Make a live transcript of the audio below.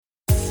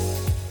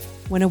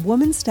When a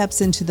woman steps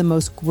into the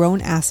most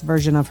grown-ass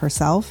version of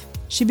herself,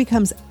 she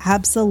becomes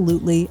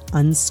absolutely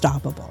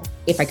unstoppable.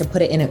 If I could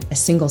put it in a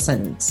single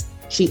sentence,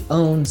 she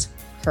owns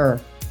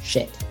her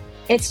shit.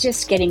 It's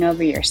just getting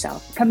over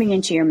yourself, coming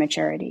into your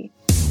maturity.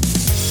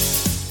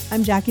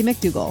 I'm Jackie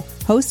McDougall,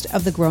 host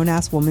of The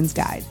Grown-Ass Woman's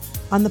Guide.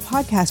 On the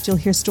podcast, you'll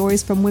hear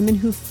stories from women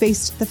who've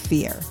faced the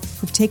fear,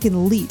 who've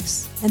taken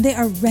leaps, and they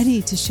are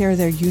ready to share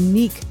their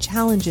unique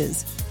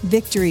challenges,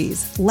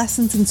 victories,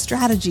 lessons, and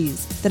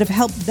strategies that have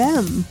helped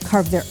them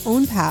carve their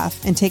own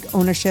path and take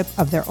ownership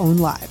of their own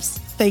lives.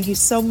 Thank you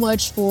so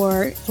much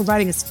for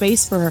providing a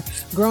space for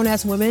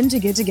grown-ass women to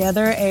get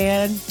together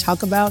and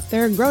talk about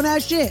their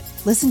grown-ass shit.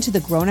 Listen to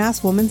The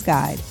Grown-Ass Woman's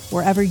Guide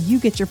wherever you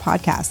get your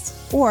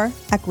podcasts or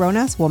at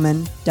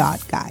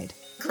grownasswoman.guide.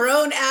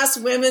 Grown-Ass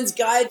Women's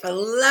Guide. I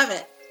love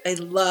it. I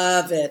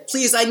love it.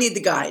 Please, I need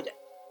the guide.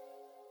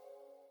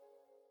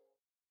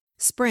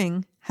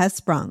 Spring has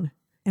sprung,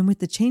 and with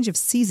the change of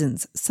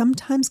seasons,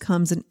 sometimes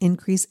comes an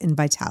increase in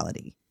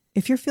vitality.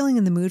 If you're feeling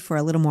in the mood for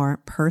a little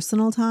more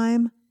personal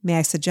time, may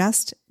I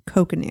suggest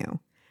Coconu.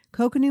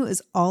 Coconu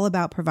is all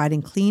about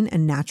providing clean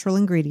and natural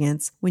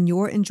ingredients when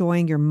you're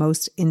enjoying your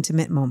most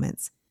intimate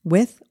moments,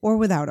 with or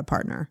without a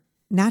partner.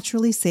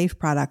 Naturally safe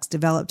products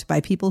developed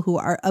by people who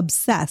are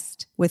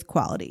obsessed with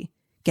quality.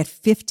 Get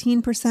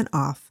 15%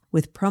 off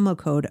with promo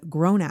code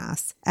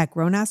GROWNASS at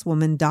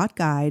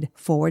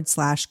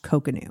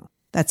grownasswoman.guide/Coconu.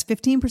 That's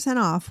 15%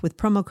 off with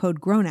promo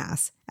code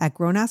GROWNASS at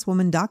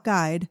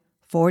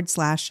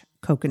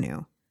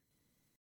grownasswoman.guide/Coconu.